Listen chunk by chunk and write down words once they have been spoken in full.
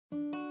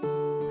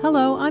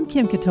Hello, I'm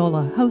Kim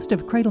Katola, host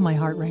of Cradle My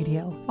Heart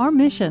Radio. Our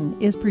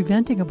mission is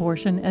preventing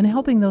abortion and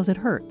helping those it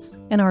hurts.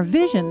 And our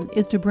vision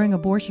is to bring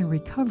abortion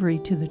recovery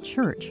to the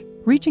church,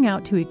 reaching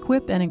out to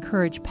equip and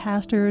encourage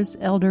pastors,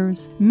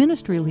 elders,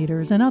 ministry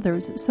leaders, and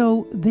others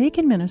so they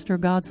can minister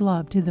God's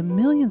love to the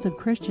millions of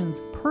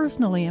Christians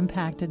personally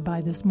impacted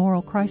by this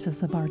moral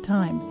crisis of our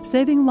time.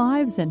 Saving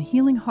lives and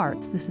healing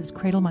hearts, this is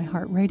Cradle My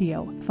Heart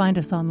Radio. Find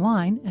us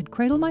online at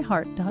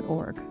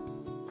cradlemyheart.org.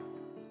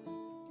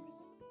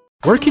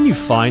 Where can you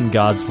find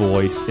God's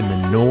voice in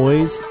the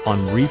noise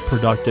on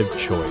reproductive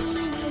choice?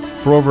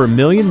 For over 1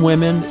 million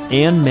women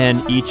and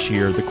men each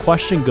year, the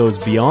question goes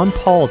beyond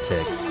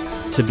politics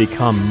to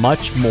become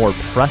much more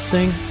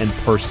pressing and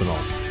personal,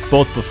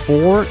 both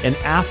before and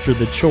after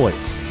the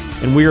choice.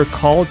 And we are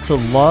called to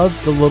love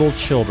the little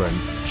children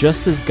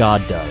just as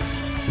God does.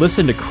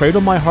 Listen to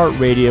Cradle My Heart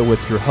Radio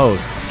with your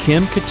host,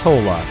 Kim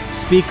Katola,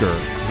 speaker,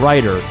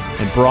 writer,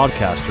 and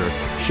broadcaster,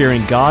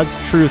 sharing God's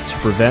truth to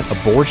prevent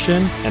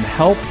abortion and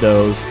help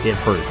those it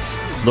hurts.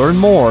 Learn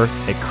more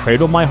at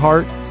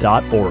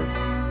cradlemyheart.org.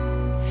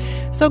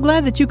 So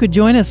glad that you could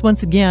join us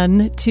once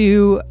again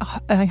to,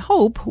 I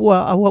hope,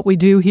 what we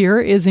do here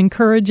is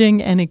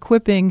encouraging and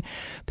equipping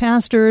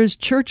pastors,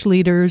 church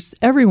leaders,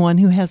 everyone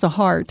who has a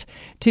heart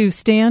to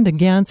stand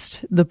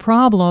against the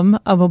problem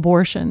of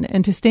abortion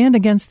and to stand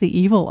against the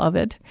evil of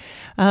it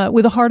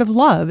with a heart of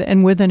love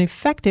and with an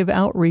effective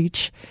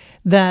outreach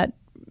that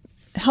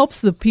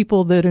helps the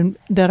people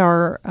that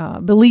are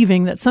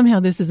believing that somehow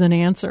this is an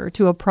answer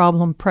to a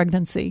problem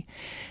pregnancy.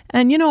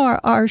 And you know,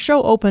 our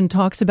show Open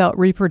talks about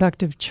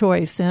reproductive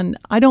choice, and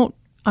I don't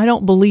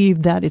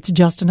believe that it's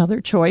just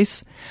another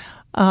choice.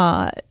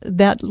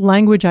 That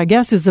language, I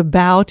guess, is a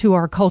bow to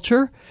our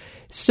culture,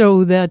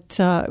 so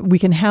that we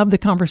can have the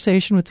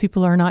conversation with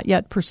people who are not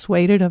yet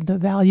persuaded of the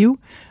value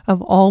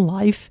of all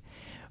life.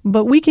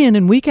 But week in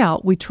and week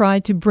out, we try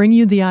to bring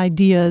you the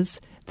ideas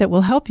that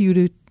will help you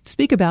to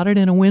speak about it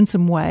in a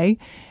winsome way.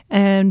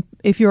 And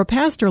if you're a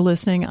pastor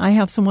listening, I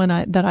have someone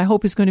that I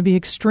hope is going to be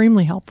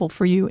extremely helpful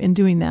for you in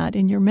doing that,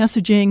 in your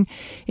messaging,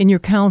 in your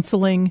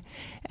counseling,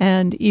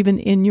 and even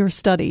in your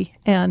study.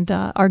 And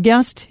our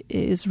guest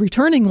is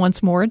returning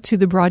once more to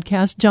the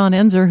broadcast, John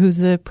Ensor, who's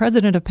the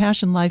president of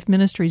Passion Life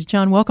Ministries.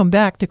 John, welcome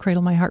back to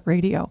Cradle My Heart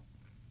Radio.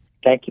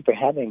 Thank you for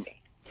having me.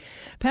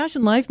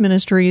 Passion Life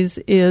Ministries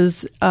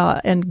is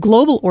a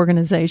global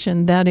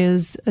organization that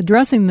is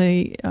addressing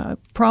the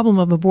problem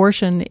of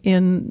abortion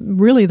in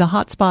really the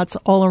hot spots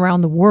all around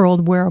the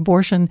world where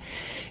abortion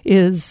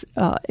is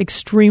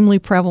extremely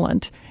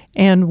prevalent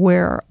and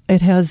where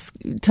it has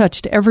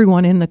touched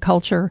everyone in the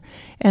culture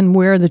and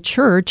where the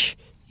church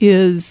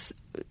is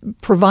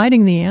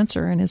providing the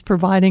answer and is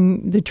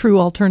providing the true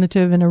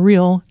alternative and a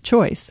real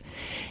choice.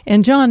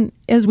 And John,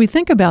 as we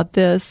think about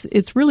this,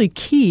 it's really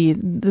key.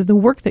 The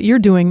work that you're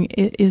doing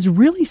is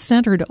really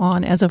centered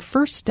on, as a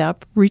first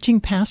step, reaching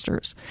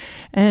pastors.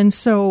 And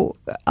so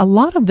a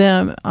lot of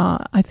them,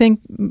 I think,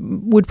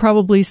 would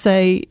probably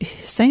say,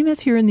 same as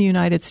here in the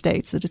United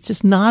States, that it's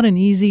just not an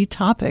easy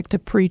topic to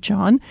preach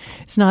on.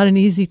 It's not an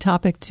easy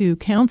topic to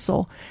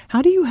counsel.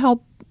 How do you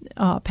help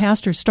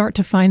pastors start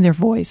to find their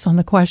voice on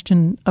the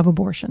question of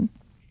abortion?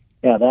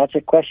 Yeah, that's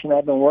a question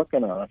I've been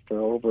working on for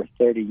over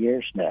 30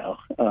 years now.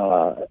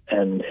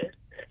 And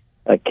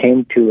I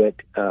came to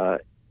it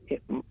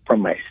from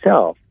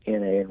myself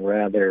in a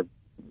rather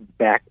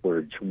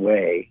backwards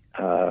way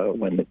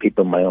when the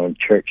people in my own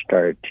church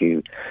started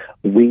to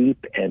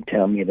weep and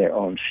tell me their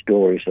own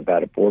stories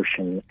about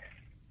abortion.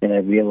 And I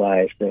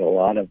realized that a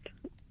lot of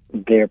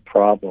their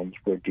problems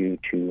were due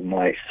to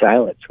my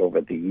silence over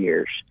the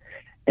years,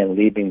 and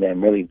leaving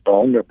them really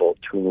vulnerable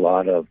to a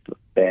lot of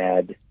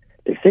bad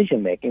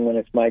decision-making when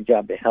it's my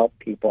job to help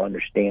people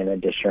understand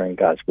and discern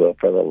God's will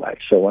for their life.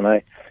 So when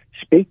I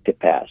speak to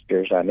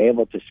pastors, I'm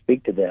able to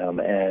speak to them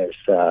as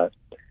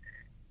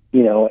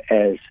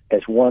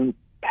one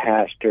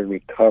pastor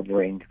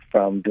recovering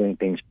from doing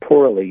things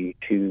poorly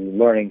to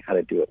learning how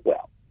to do it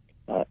well.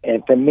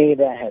 And for me,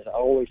 that has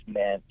always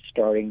meant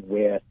starting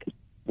with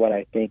what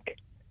I think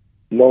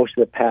most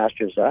of the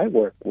pastors I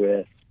work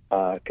with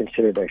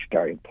consider their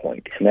starting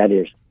point, and that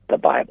is the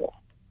Bible.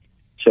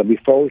 So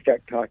before we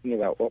start talking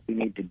about what we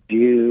need to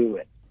do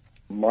and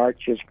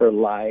marches for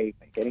life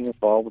and getting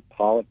involved with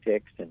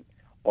politics and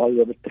all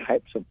the other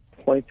types of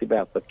points of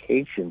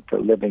application for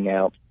living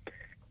out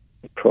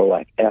the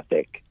pro-life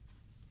ethic,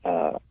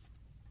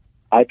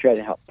 I try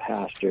to help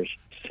pastors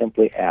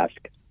simply ask,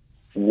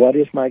 what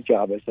is my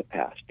job as a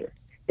pastor?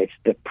 It's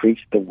to preach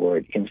the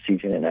word in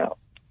season and out.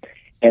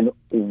 And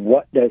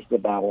what does the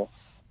Bible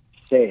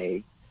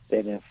say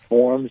that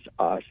informs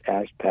us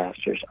as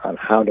pastors on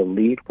how to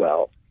lead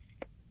well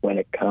when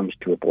it comes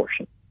to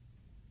abortion?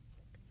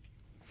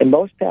 And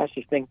most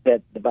pastors think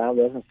that the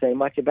Bible doesn't say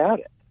much about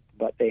it,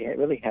 but they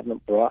really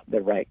haven't brought the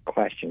right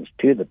questions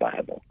to the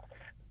Bible.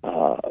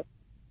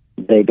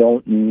 They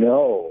don't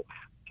know,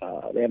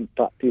 they haven't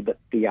thought through the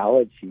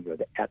theology or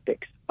the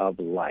ethics of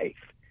life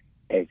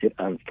as it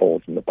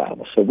unfolds in the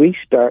Bible. So we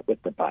start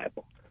with the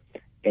Bible.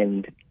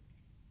 And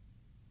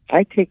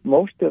I take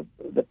most of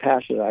the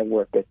passages I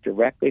work with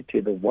directly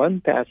to the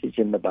one passage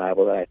in the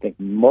Bible that I think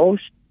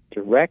most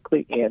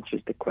directly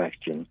answers the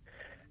question,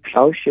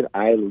 how should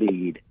I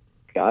lead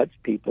God's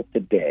people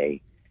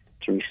today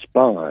to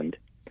respond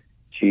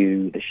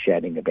to the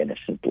shedding of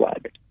innocent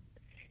blood?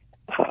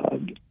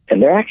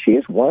 And there actually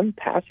is one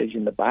passage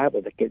in the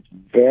Bible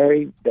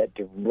that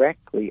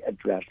directly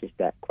addresses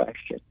that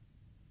question.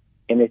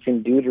 And it's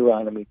in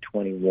Deuteronomy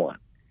 21.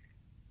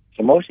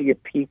 So most of your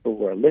people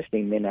who are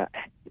listening may not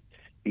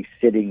be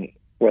sitting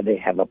where they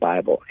have a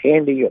Bible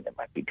handy, or they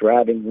might be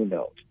driving, who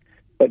knows.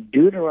 But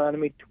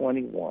Deuteronomy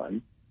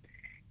 21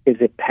 is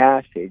a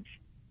passage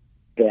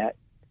that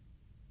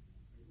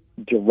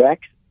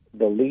directs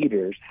the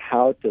leaders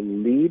how to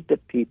lead the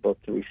people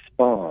to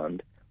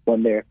respond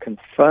when they're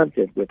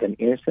confronted with an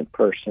innocent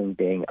person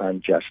being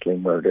unjustly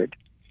murdered.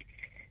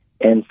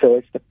 And so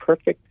it's the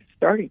perfect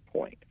starting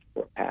point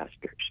for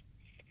pastors.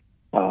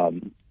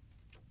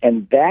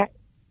 And that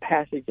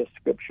passage of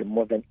Scripture,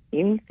 more than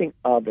anything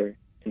other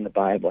in the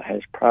Bible,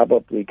 has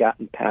probably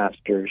gotten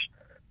pastors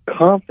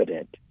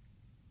confident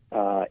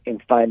in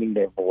finding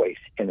their voice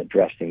and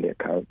addressing their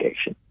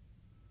congregation.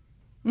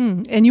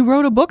 And you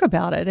wrote a book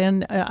about it,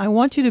 and I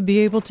want you to be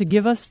able to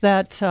give us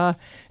that a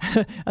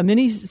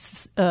mini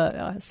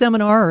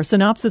seminar or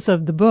synopsis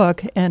of the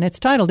book, and it's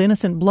titled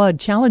Innocent Blood,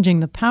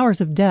 Challenging the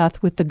Powers of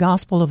Death with the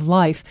Gospel of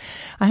Life.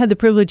 I had the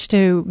privilege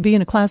to be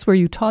in a class where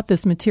you taught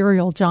this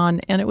material,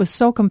 John, and it was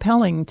so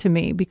compelling to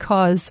me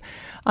because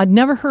I'd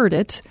never heard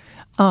it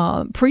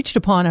preached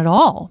upon at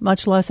all,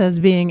 much less as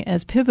being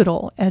as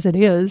pivotal as it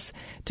is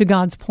to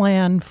God's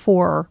plan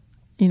for,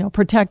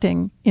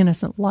 protecting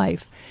innocent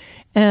life.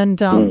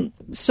 And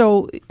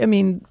so, I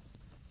mean,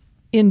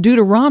 in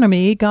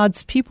Deuteronomy,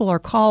 God's people are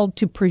called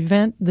to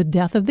prevent the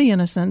death of the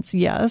innocents,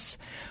 yes,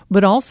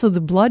 but also the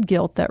blood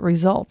guilt that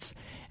results.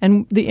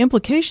 And the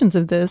implications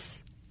of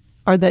this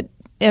are that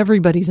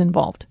everybody's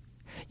involved.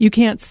 You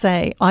can't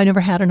say, I never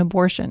had an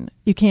abortion.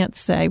 You can't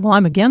say, well,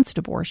 I'm against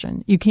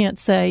abortion. You can't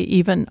say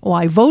even, well,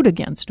 I vote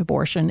against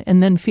abortion,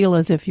 and then feel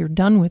as if you're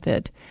done with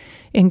it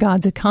in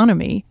God's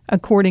economy,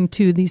 according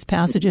to these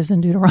passages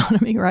in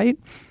Deuteronomy, right?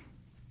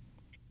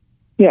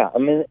 Yeah, I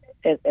mean,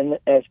 and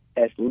as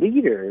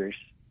leaders,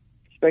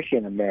 especially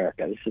in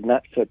America, this is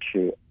not so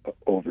true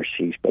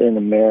overseas, but in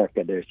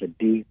America, there's a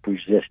deep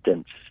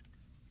resistance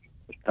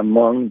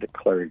among the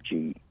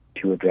clergy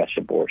to address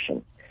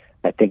abortion.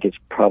 I think it's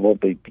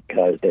probably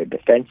because they're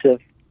defensive,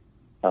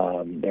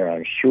 they're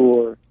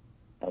unsure,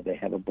 they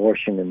have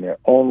abortion in their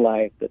own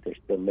life that they're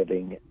still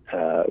living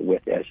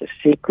with as a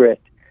secret.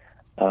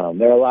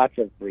 There are lots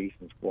of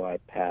reasons why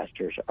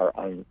pastors are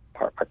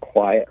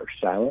quiet or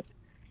silent.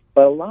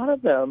 But a lot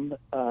of them,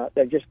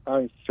 they're just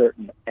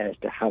uncertain as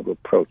to how to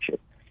approach it.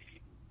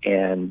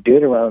 And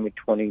Deuteronomy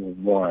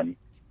 21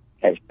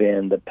 has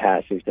been the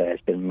passage that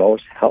has been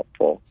most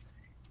helpful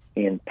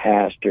in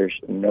pastors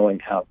knowing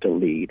how to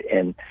lead.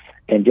 And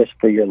just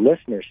for your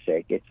listeners'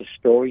 sake, it's a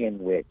story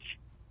in which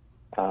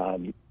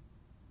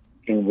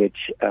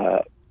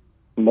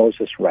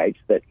Moses writes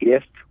that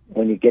if,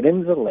 when you get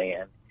into the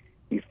land,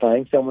 you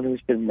find someone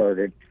who's been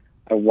murdered,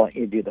 I want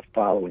you to do the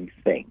following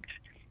things.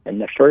 And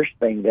the first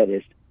thing that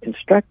is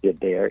instructed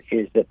there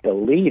is that the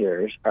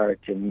leaders are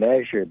to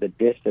measure the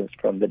distance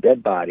from the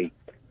dead body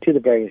to the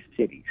various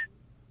cities.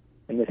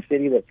 And the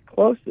city that's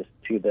closest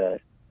to the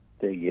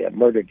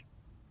murdered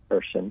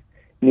person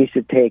needs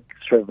to take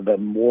sort of the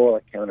moral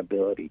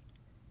accountability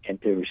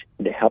and to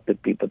help the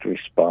people to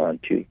respond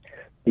to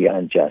the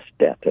unjust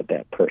death of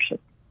that person.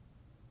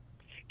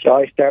 So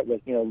I start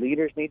with,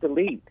 leaders need to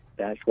lead.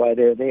 That's why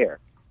they're there.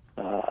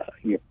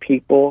 Your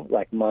people,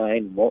 like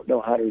mine, won't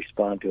know how to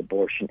respond to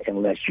abortion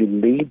unless you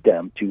lead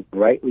them to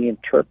rightly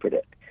interpret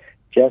it.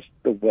 Just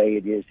the way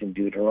it is in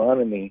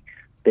Deuteronomy,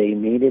 they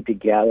needed to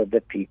gather the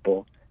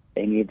people.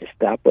 They need to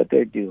stop what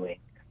they're doing.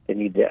 They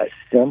need to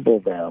assemble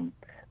them.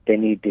 They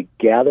need to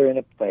gather in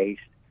a place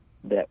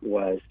that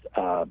was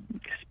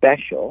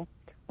special.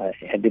 It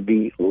had to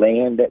be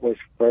land that was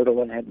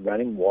fertile and had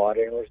running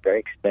water and was very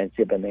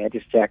expensive, and they had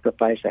to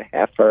sacrifice a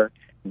heifer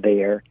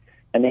there,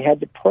 and they had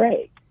to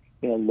pray.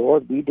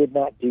 Lord, we did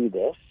not do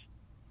this,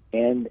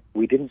 and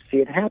we didn't see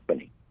it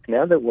happening. In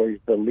other words,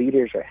 the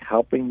leaders are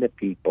helping the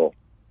people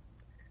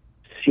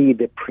see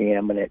the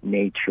preeminent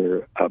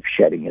nature of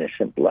shedding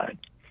innocent blood.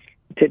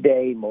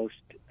 Today,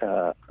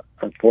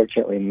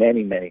 unfortunately,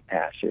 many, many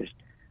pastors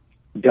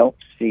don't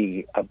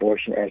see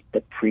abortion as the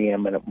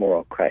preeminent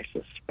moral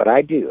crisis. But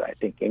I do. I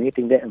think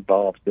anything that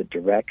involves the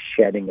direct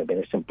shedding of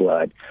innocent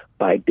blood,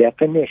 by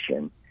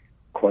definition,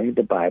 according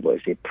to the Bible,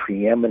 is a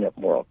preeminent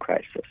moral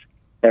crisis.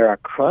 There are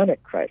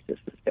chronic crises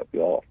that we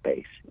all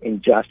face,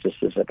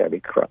 injustices of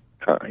every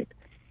kind.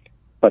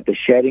 But the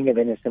shedding of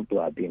innocent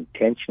blood, the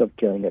intentional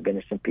killing of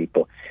innocent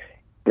people,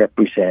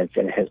 represents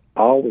and has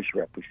always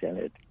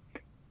represented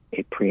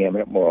a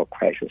preeminent moral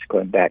crisis,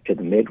 going back to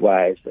the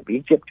midwives of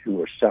Egypt who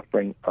were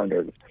suffering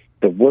under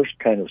the worst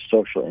kind of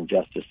social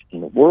injustice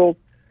in the world.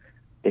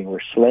 They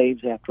were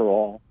slaves, after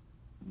all,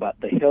 but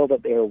the hill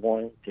that they were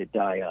wanting to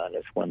die on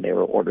is when they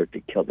were ordered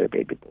to kill their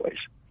baby boys.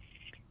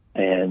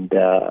 and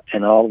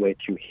all the way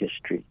through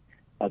history.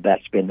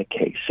 That's been the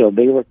case. So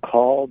they were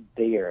called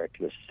there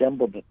to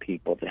assemble the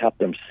people, to help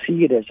them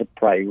see it as a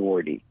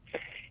priority,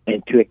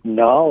 and to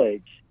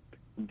acknowledge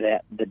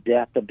that the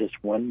death of this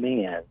one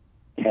man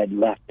had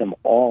left them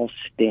all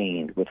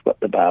stained with what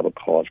the Bible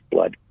calls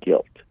blood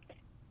guilt.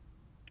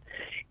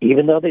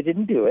 Even though they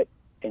didn't do it,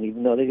 and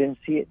even though they didn't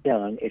see it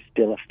done, it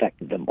still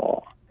affected them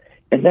all.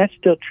 And that's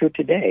still true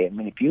today. I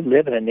mean, if you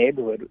live in a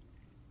neighborhood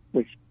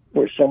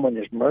where someone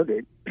is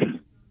murdered,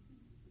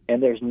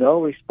 and there's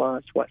no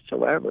response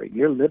whatsoever,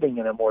 you're living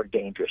in a more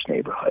dangerous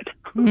neighborhood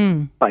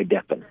by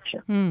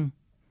definition.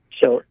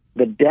 So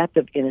the death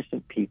of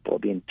innocent people,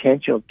 the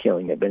intentional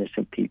killing of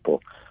innocent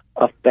people,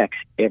 affects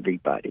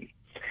everybody.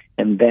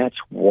 And that's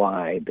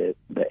why the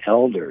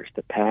elders,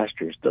 the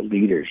pastors, the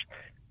leaders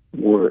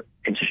were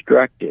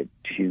instructed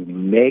to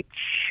make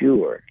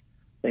sure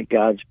that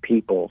God's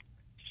people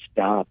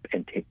stop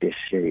and take this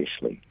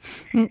seriously.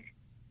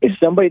 If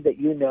somebody that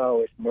you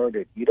know is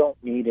murdered, you don't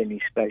need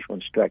any special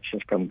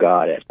instructions from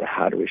God as to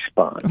how to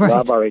respond. Right.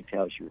 God already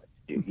tells you what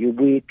to do. You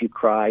weep, you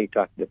cry, you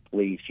talk to the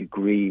police, you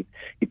grieve,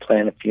 you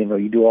plan a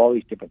funeral, you do all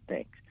these different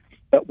things.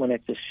 But when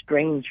it's a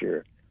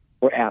stranger,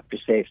 we're apt to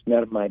say it's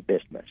none of my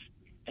business.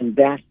 And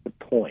that's the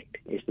point,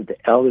 is that the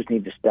elders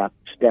need to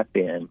step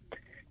in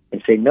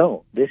and say,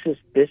 no, this is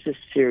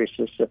serious.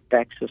 This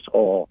affects us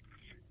all.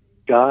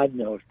 God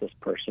knows this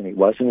person. He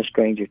wasn't a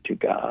stranger to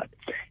God.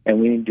 And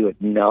we need to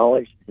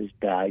acknowledge his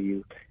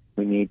value.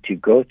 We need to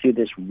go through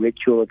this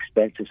ritual,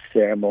 expensive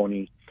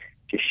ceremony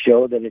to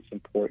show that it's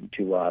important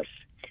to us.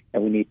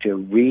 And we need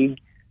to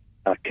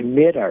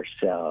commit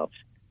ourselves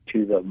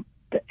to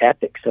the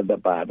ethics of the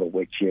Bible,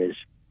 which is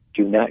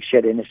do not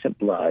shed innocent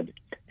blood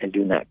and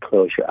do not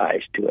close your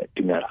eyes to it.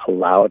 Do not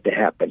allow it to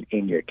happen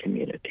in your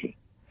community.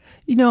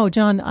 You know,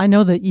 John, I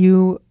know that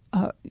you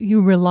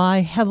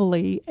rely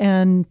heavily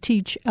and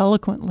teach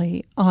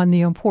eloquently on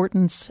the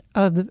importance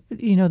of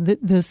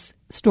this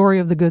story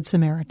of the Good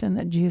Samaritan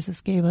that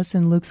Jesus gave us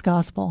in Luke's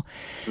Gospel.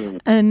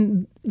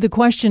 And the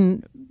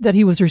question that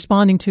he was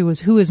responding to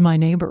was, who is my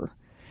neighbor?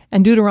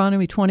 And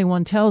Deuteronomy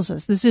 21 tells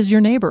us, this is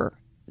your neighbor.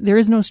 There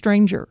is no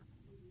stranger,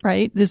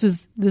 right? This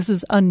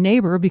is a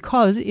neighbor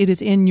because it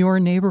is in your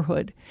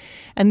neighborhood.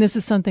 And this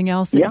is something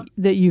else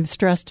that you've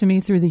stressed to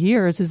me through the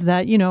years, is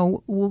that,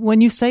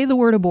 when you say the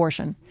word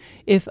abortion,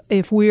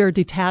 if we are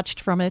detached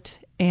from it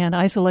and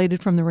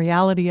isolated from the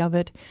reality of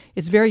it,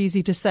 it's very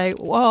easy to say,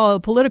 well,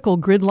 political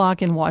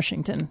gridlock in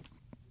Washington.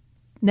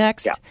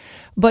 Next. Yeah.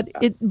 But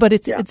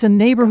it's a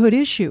neighborhood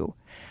issue.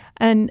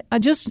 And I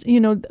just,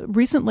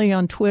 recently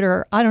on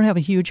Twitter, I don't have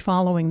a huge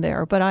following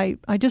there, but I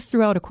just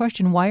threw out a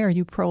question, why are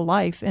you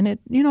pro-life? And it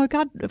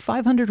got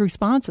 500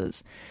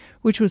 responses,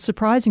 which was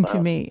surprising to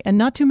me, and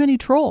not too many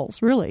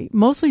trolls, really.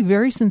 Mostly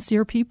very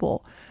sincere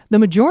people. The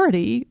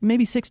majority,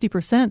 maybe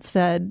 60%,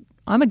 said,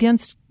 I'm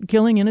against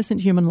killing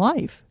innocent human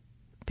life,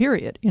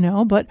 period,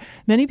 But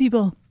many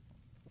people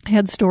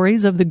had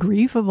stories of the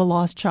grief of a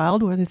lost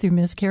child, whether through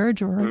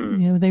miscarriage or,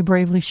 they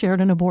bravely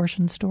shared an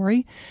abortion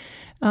story.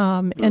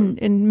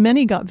 And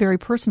many got very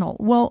personal.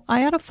 Well, I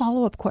had a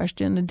follow-up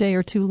question a day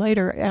or two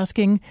later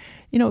asking,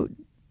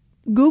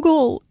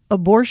 Google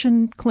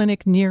abortion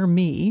clinic near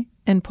me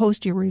and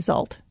post your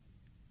result.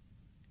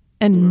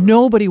 And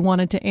nobody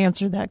wanted to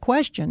answer that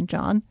question,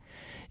 John,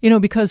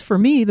 because for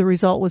me, the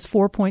result was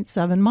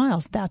 4.7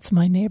 miles. That's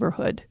my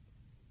neighborhood,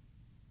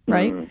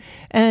 right?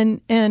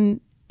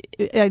 And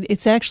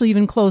it's actually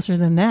even closer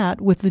than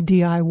that with the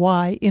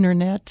DIY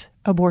internet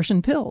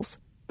abortion pills.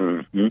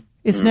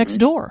 It's next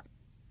door,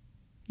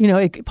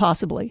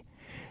 possibly.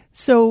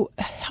 So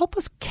help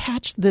us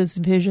catch this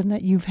vision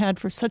that you've had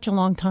for such a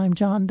long time,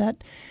 John,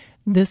 that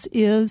this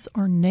is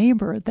our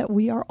neighbor, that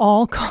we are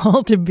all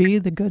called to be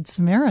the Good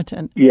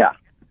Samaritan. Yeah.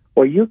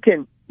 Well, you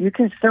can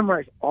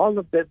summarize all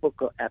the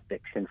biblical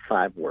ethics in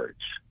 5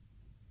 words.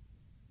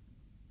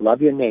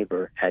 Love your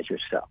neighbor as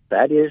yourself.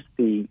 That is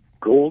the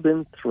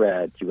golden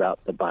thread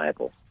throughout the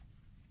Bible.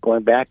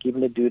 Going back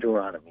even to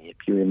Deuteronomy, if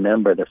you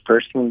remember, the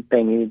first thing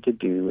they needed to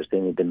do was they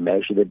needed to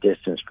measure the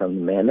distance from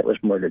the man that was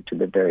murdered to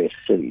the various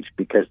cities,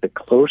 because the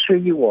closer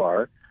you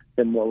are,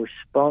 the more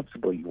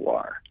responsible you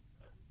are,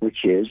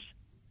 which is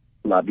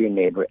love your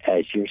neighbor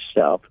as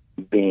yourself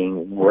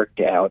being worked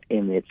out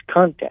in its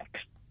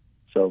context.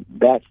 So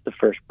that's the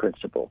first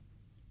principle.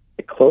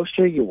 The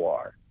closer you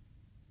are,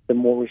 the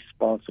more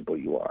responsible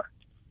you are.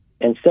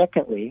 And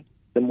secondly,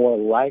 the more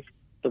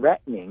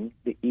life-threatening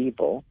the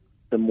evil,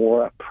 the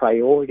more a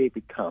priority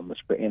becomes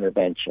for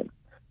intervention.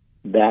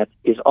 That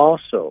is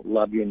also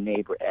love your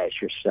neighbor as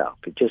yourself.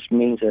 It just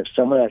means that if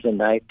someone has a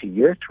knife to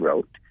your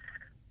throat,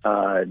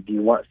 do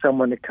you want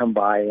someone to come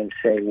by and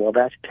say, well,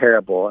 that's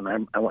terrible,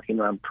 and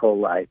I'm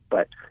pro-life,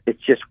 but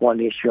it's just one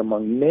issue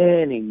among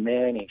many,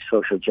 many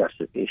social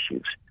justice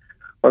issues?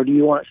 Or do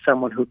you want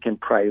someone who can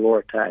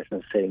prioritize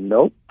and say,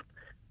 nope,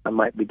 I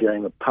might be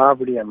dealing with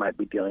poverty, I might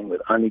be dealing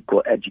with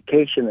unequal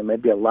education, there may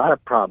be a lot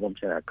of problems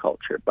in our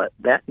culture, but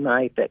that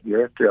knife at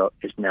your throat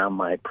is now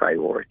my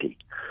priority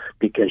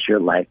because your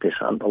life is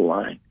on the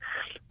line.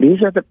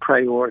 These are the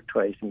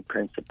prioritizing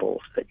principles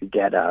that you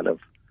get out of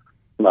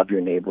love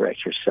your neighbor as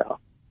yourself.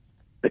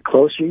 The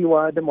closer you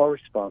are, the more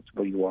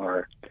responsible you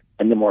are,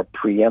 and the more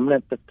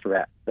preeminent the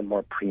threat, the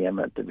more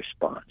preeminent the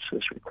response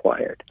is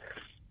required.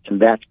 And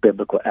that's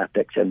biblical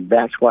ethics, and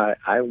that's why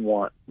I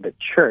want the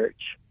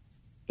church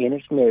in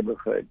its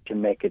neighborhood to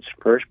make its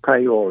first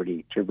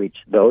priority to reach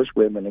those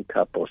women and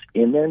couples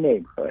in their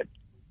neighborhood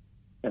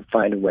and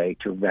find a way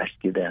to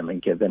rescue them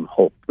and give them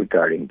hope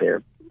regarding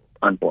their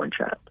unborn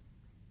child.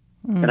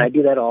 And I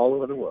do that all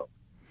over the world.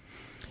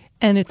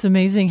 And it's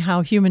amazing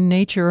how human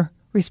nature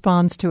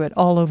responds to it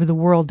all over the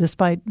world,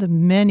 despite the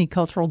many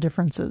cultural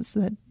differences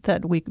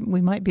that we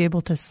might be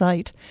able to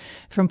cite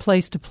from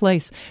place to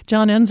place.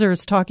 John Ensor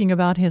is talking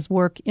about his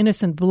work,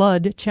 Innocent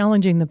Blood,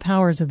 Challenging the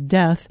Powers of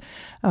Death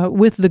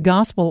with the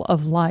Gospel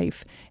of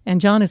Life. And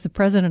John is the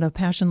president of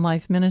Passion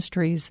Life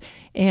Ministries,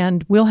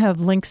 and we'll have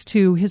links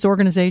to his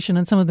organization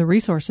and some of the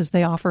resources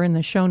they offer in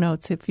the show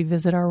notes if you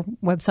visit our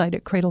website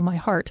at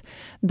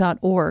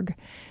cradlemyheart.org.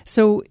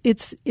 So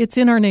it's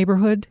in our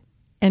neighborhood,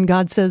 and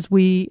God says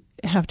we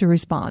have to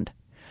respond.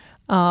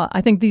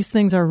 I think these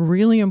things are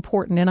really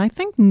important. And I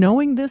think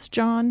knowing this,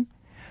 John,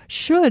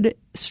 should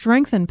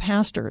strengthen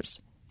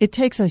pastors. It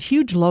takes a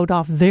huge load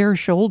off their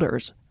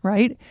shoulders,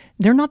 right?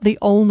 They're not the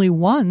only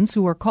ones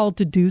who are called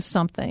to do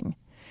something.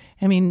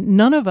 I mean,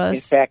 none of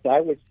us... In fact, I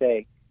would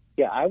say,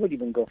 I would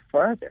even go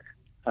farther,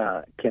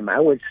 Kim. I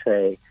would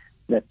say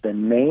that the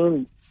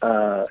main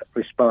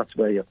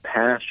responsibility of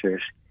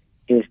pastors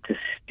is to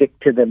stick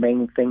to the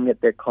main thing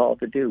that they're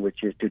called to do,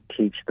 which is to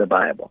teach the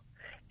Bible,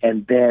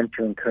 and then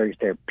to encourage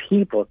their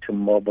people to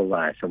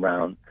mobilize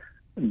around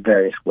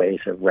various ways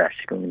of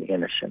rescuing the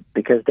innocent,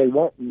 because they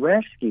won't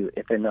rescue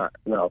if they're not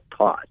well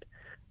taught.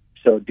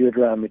 So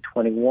Deuteronomy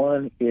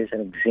 21 is an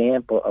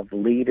example of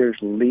leaders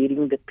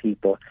leading the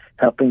people,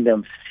 helping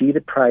them see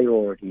the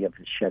priority of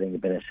the shedding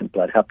of innocent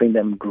blood, helping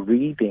them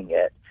grieving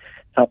it,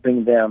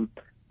 helping them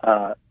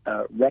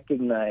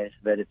recognize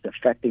that it's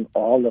affecting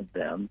all of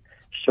them,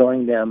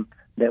 showing them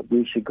that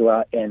we should go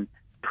out and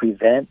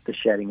prevent the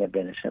shedding of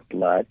innocent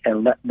blood,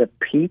 and let the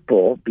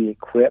people be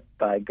equipped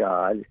by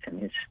God and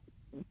His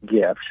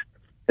gifts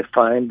to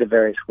find the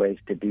various ways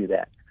to do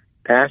that.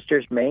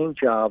 Pastors' main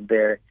job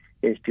there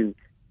is to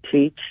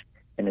teach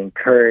and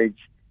encourage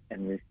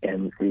and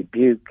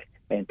rebuke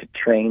and to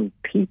train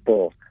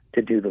people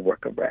to do the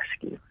work of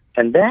rescue.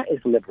 And that is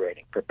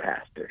liberating for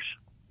pastors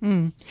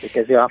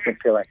because they often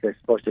feel like they're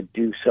supposed to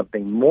do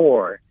something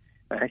more.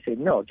 And I say,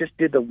 no, just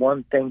do the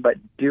one thing, but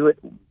do it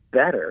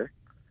better,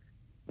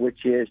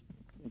 which is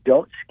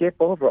don't skip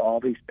over all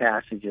these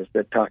passages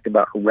that talk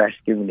about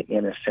rescuing the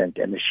innocent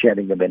and the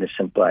shedding of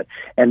innocent blood,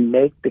 and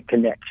make the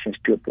connections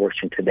to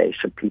abortion today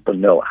so people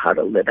know how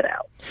to live it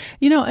out.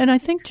 You know, and I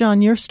think,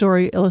 John, your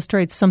story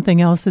illustrates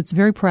something else that's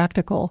very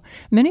practical.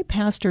 Many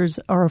pastors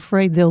are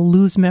afraid they'll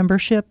lose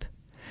membership,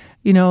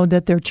 you know,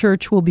 that their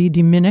church will be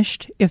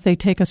diminished if they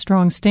take a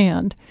strong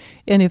stand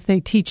and if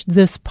they teach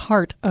this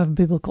part of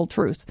biblical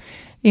truth.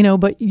 You know,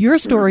 but your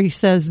story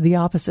says the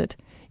opposite.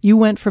 You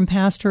went from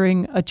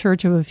pastoring a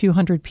church of a few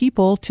hundred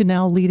people to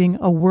now leading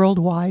a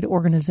worldwide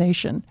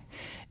organization.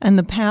 And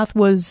the path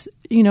was,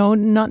 you know,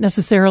 not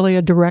necessarily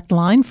a direct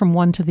line from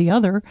one to the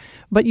other,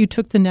 but you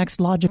took the next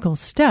logical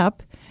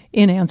step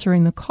in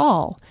answering the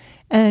call.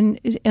 And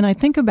I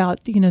think about,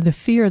 you know, the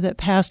fear that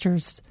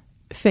pastors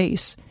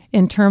face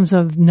in terms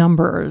of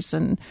numbers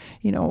and,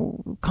 you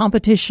know,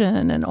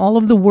 competition and all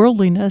of the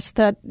worldliness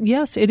that,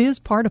 yes, it is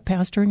part of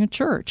pastoring a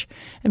church.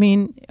 I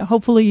mean,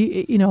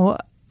 hopefully, you know,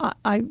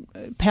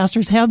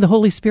 pastors have the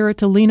Holy Spirit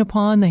to lean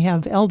upon. They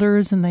have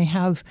elders and they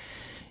have,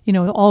 you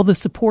know, all the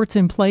supports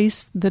in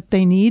place that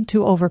they need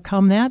to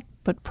overcome that,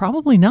 but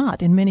probably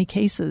not in many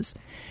cases.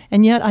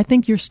 And yet I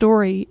think your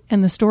story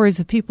and the stories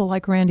of people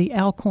like Randy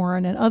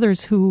Alcorn and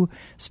others who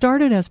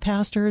started as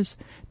pastors,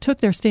 took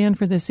their stand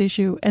for this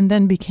issue, and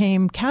then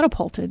became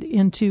catapulted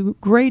into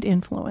great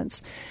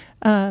influence.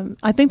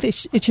 I think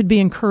that it should be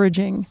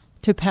encouraging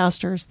to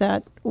pastors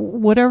that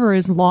whatever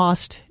is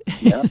lost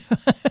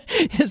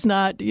is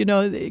not, you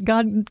know,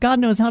 God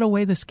knows how to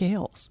weigh the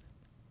scales.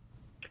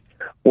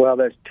 Well,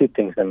 there's two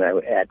things that I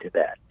would add to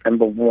that.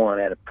 Number one,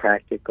 at a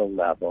practical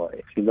level,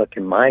 if you look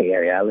in my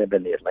area, I live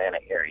in the Atlanta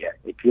area.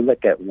 If you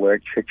look at where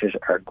churches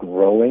are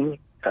growing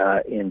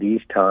in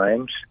these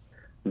times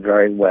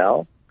very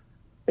well,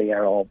 they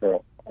are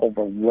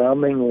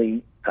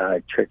overwhelmingly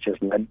churches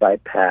led by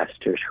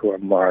pastors who are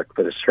marked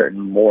with a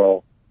certain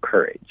moral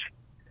courage.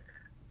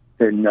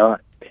 They're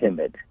not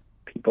timid.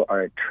 People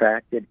are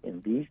attracted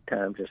in these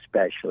times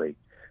especially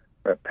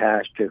for a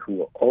pastor who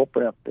will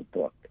open up the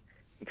book,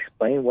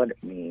 explain what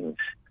it means,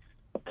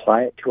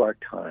 apply it to our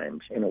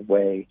times in a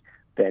way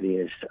that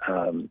is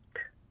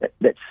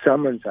that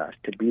summons us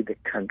to be the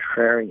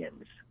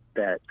contrarians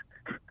that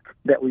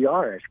we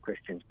are as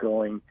Christians,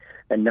 going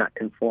and not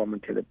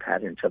conforming to the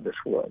patterns of this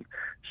world.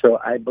 So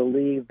I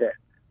believe that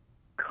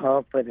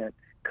confident,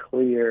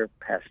 clear,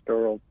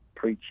 pastoral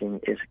preaching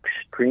is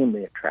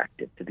extremely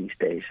attractive to these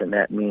days, and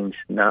that means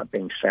not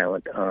being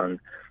silent on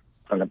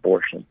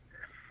abortion.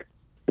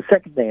 The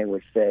second thing I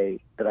would say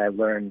that I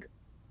learned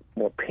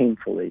more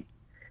painfully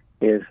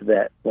is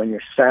that when you're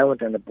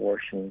silent on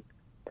abortion,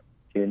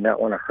 you do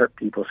not want to hurt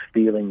people's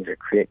feelings or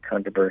create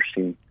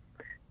controversy.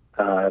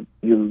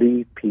 You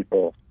leave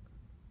people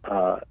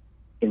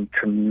in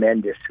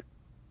tremendous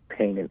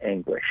pain and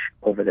anguish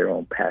over their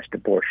own past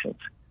abortions.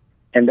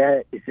 And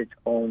that is its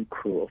own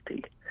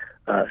cruelty.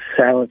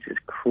 Silence is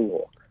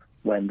cruel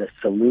when the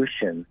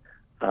solution,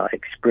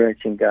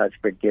 experiencing God's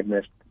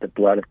forgiveness, the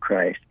blood of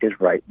Christ, is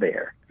right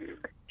there.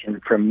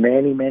 And for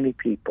many, many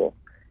people,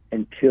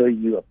 until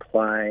you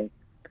apply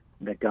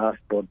the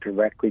gospel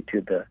directly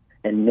to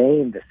and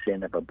name the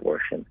sin of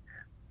abortion,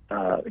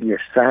 your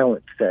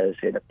silence says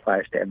it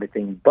applies to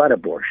everything but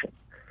abortion.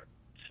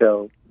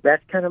 So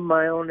that's kind of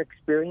my own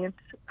experience.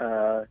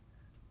 I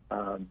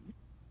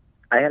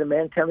had a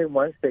man tell me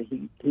once that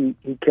he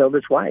killed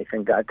his wife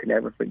and God could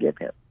never forgive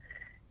him.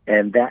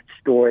 And that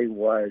story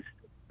was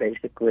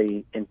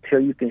basically,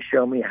 until you can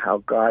show me how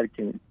God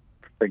can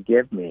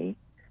forgive me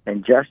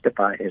and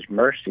justify his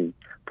mercy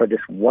for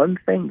this one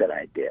thing that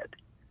I did,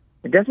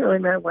 it doesn't really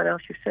matter what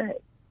else you say.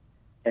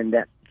 And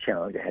that's the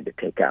challenge I had to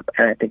take up.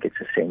 And I think it's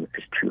the same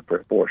is true for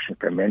abortion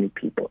for many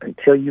people.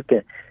 Until you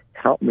can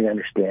help me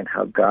understand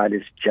how God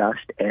is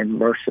just and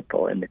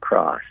merciful in the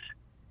cross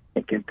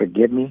and can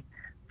forgive me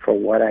for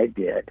what I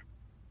did,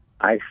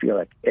 I feel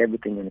like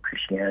everything in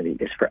Christianity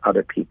is for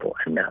other people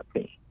and not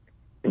me.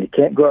 And you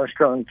can't grow a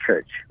strong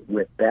church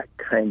with that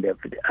kind of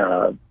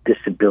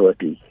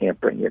disability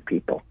hampering your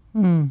people.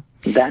 Mm.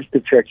 That's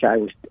the church I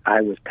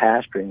was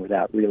pastoring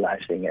without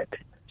realizing it.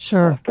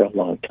 Sure. For a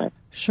long time.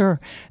 Sure.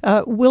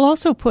 We'll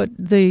also put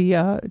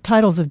the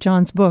titles of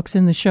John's books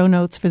in the show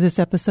notes for this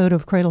episode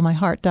of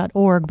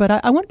cradlemyheart.org. But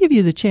I want to give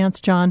you the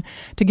chance, John,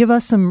 to give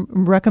us some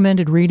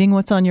recommended reading,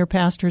 what's on your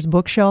pastor's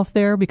bookshelf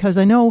there, because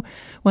I know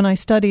when I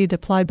studied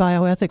applied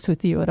bioethics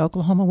with you at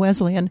Oklahoma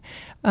Wesleyan,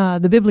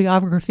 the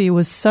bibliography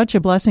was such a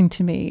blessing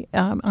to me.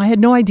 I had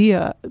no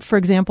idea, for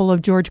example,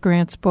 of George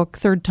Grant's book,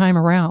 Third Time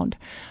Around.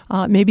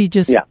 Maybe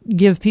just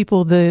give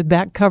people the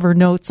back cover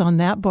notes on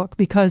that book,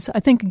 because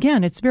I think,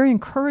 again, it's very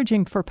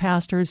encouraging for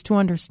pastors to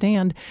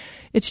understand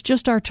it's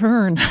just our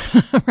turn,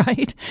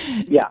 right?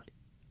 Yeah,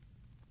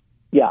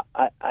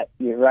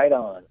 you're right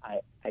on.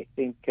 I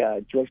think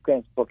George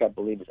Grant's book, I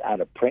believe, is out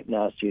of print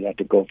now, so you'd have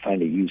to go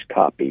find a used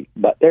copy.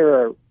 But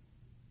there are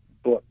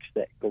books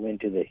that go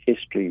into the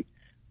history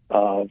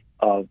of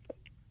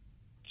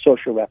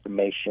social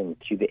reformation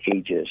through the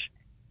ages,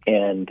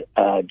 and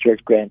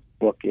George Grant's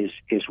book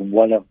is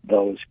one of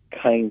those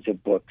kinds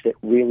of books that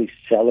really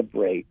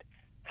celebrate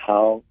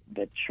how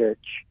the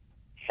church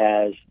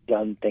has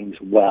done things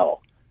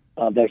well.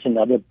 There's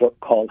another book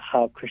called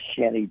How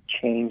Christianity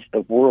Changed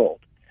the World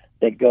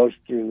that goes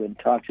through and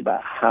talks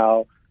about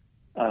how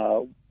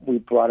we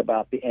brought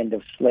about the end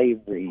of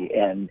slavery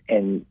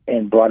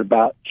and brought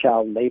about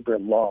child labor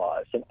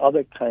laws and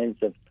other kinds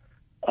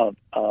of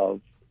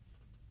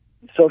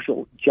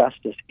social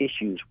justice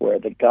issues where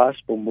the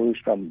gospel moves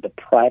from the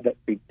private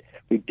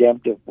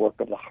redemptive work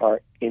of the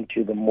heart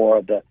into the more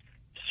of the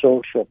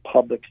social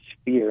public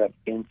sphere of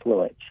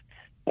influence.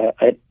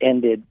 It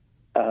ended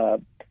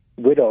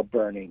widow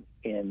burning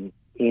in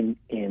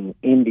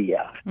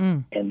India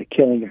and the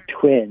killing of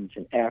twins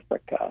in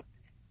Africa.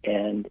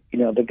 And,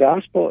 the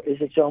gospel is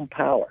its own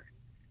power.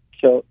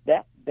 So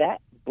that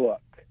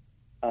book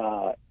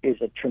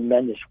is a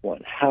tremendous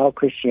one, How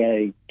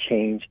Christianity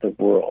Changed the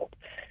World.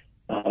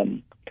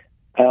 I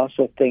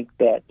also think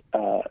that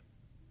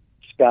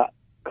Scott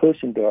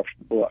Klusendorf's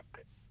book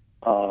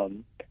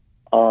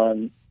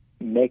on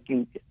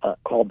making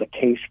called The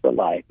Case for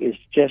Life is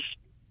just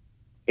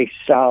a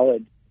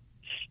solid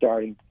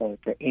starting point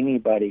for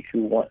anybody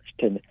who wants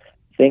to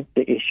think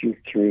the issue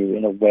through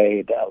in a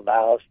way that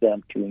allows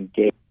them to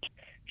engage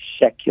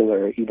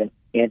secular, even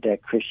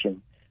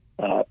anti-Christian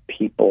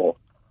people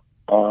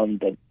on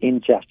the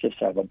injustice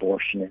of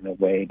abortion in a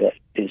way that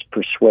is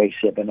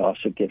persuasive and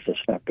also gives us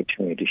an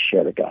opportunity to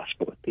share the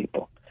gospel with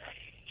people.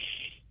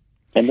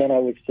 And then I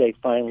would say,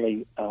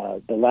 finally,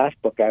 the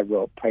last book I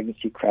wrote,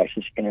 Pregnancy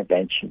Crisis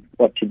Intervention,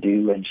 What to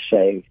Do and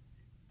Say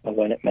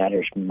When It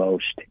Matters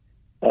Most,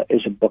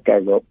 is a book I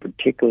wrote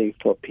particularly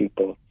for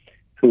people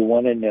who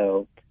want to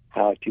know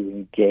how to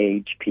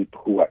engage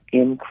people who are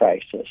in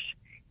crisis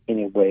in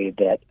a way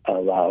that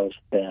allows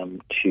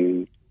them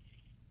to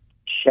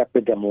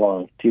shepherd them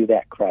along through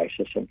that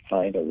crisis and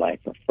find a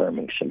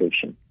life-affirming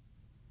solution.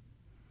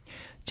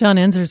 John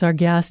Ensor is our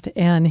guest,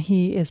 and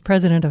he is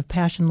president of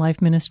Passion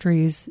Life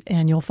Ministries,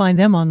 and you'll find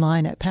them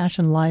online at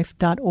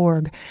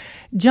passionlife.org.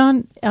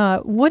 John,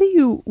 what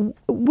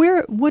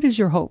is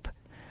your hope?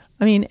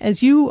 I mean,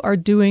 as you are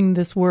doing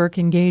this work,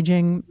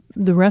 engaging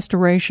the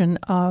restoration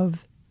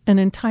of an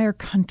entire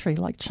country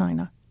like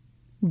China,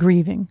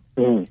 grieving,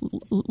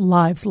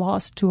 lives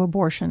lost to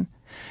abortion,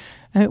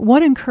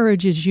 what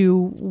encourages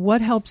you?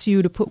 What helps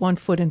you to put one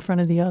foot in front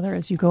of the other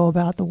as you go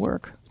about the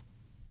work?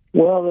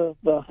 Well,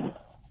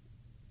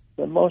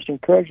 the most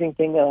encouraging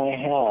thing that I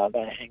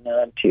hang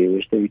on to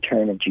is the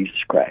return of Jesus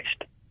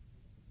Christ.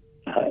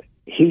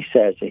 He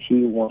says that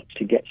he wants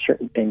to get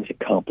certain things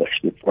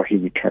accomplished before he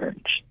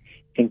returns,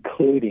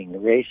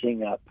 including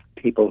raising up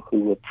people who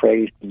will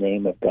praise the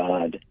name of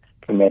God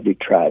from every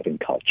tribe and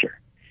culture.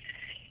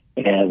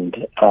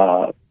 And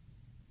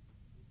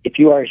if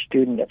you are a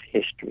student of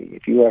history,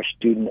 if you are a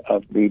student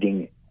of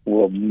reading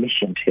world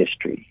missions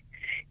history,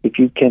 if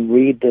you can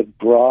read the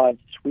broad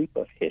sweep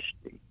of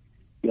history,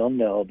 you'll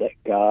know that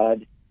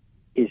God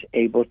is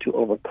able to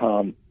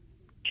overcome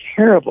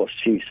terrible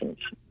seasons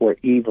where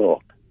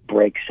evil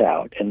breaks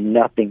out and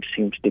nothing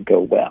seems to go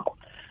well.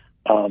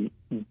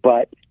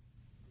 But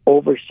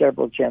over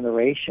several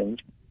generations,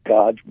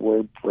 God's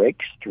word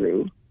breaks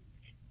through,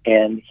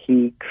 and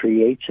he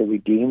creates a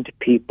redeemed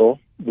people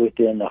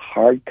within a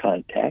hard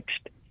context,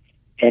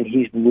 and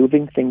he's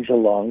moving things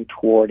along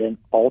toward an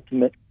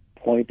ultimate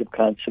point of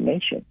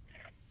consummation.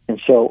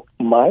 And so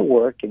my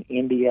work in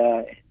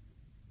India,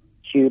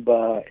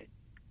 Cuba,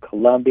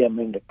 Colombia, I'm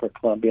going for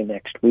Colombia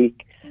next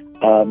week,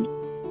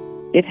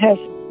 it has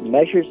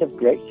measures of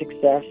great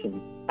success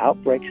and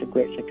outbreaks of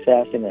great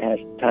success, and it has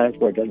times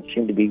where it doesn't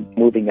seem to be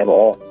moving at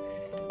all.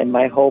 And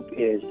my hope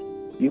is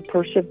you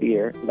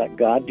persevere, let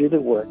God do the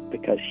work,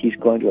 because he's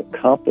going to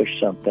accomplish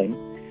something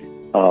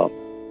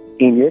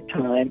in your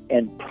time,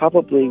 and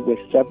probably with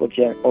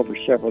over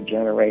several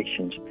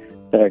generations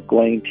that are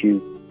going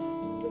to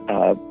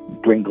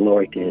bring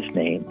glory to his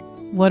name.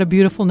 What a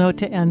beautiful note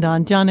to end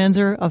on. John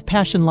Ensor of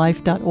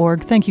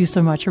PassionLife.org, thank you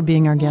so much for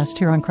being our guest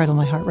here on Cradle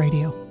My Heart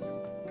Radio.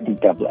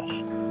 God bless.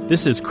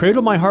 This is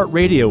Cradle My Heart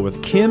Radio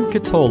with Kim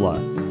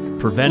Katola,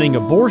 preventing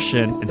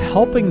abortion and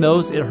helping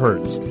those it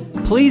hurts.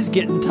 Please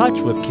get in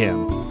touch with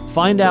Kim.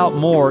 Find out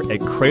more at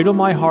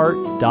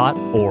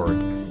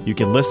cradlemyheart.org. You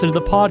can listen to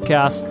the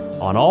podcast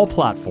on all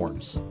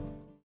platforms.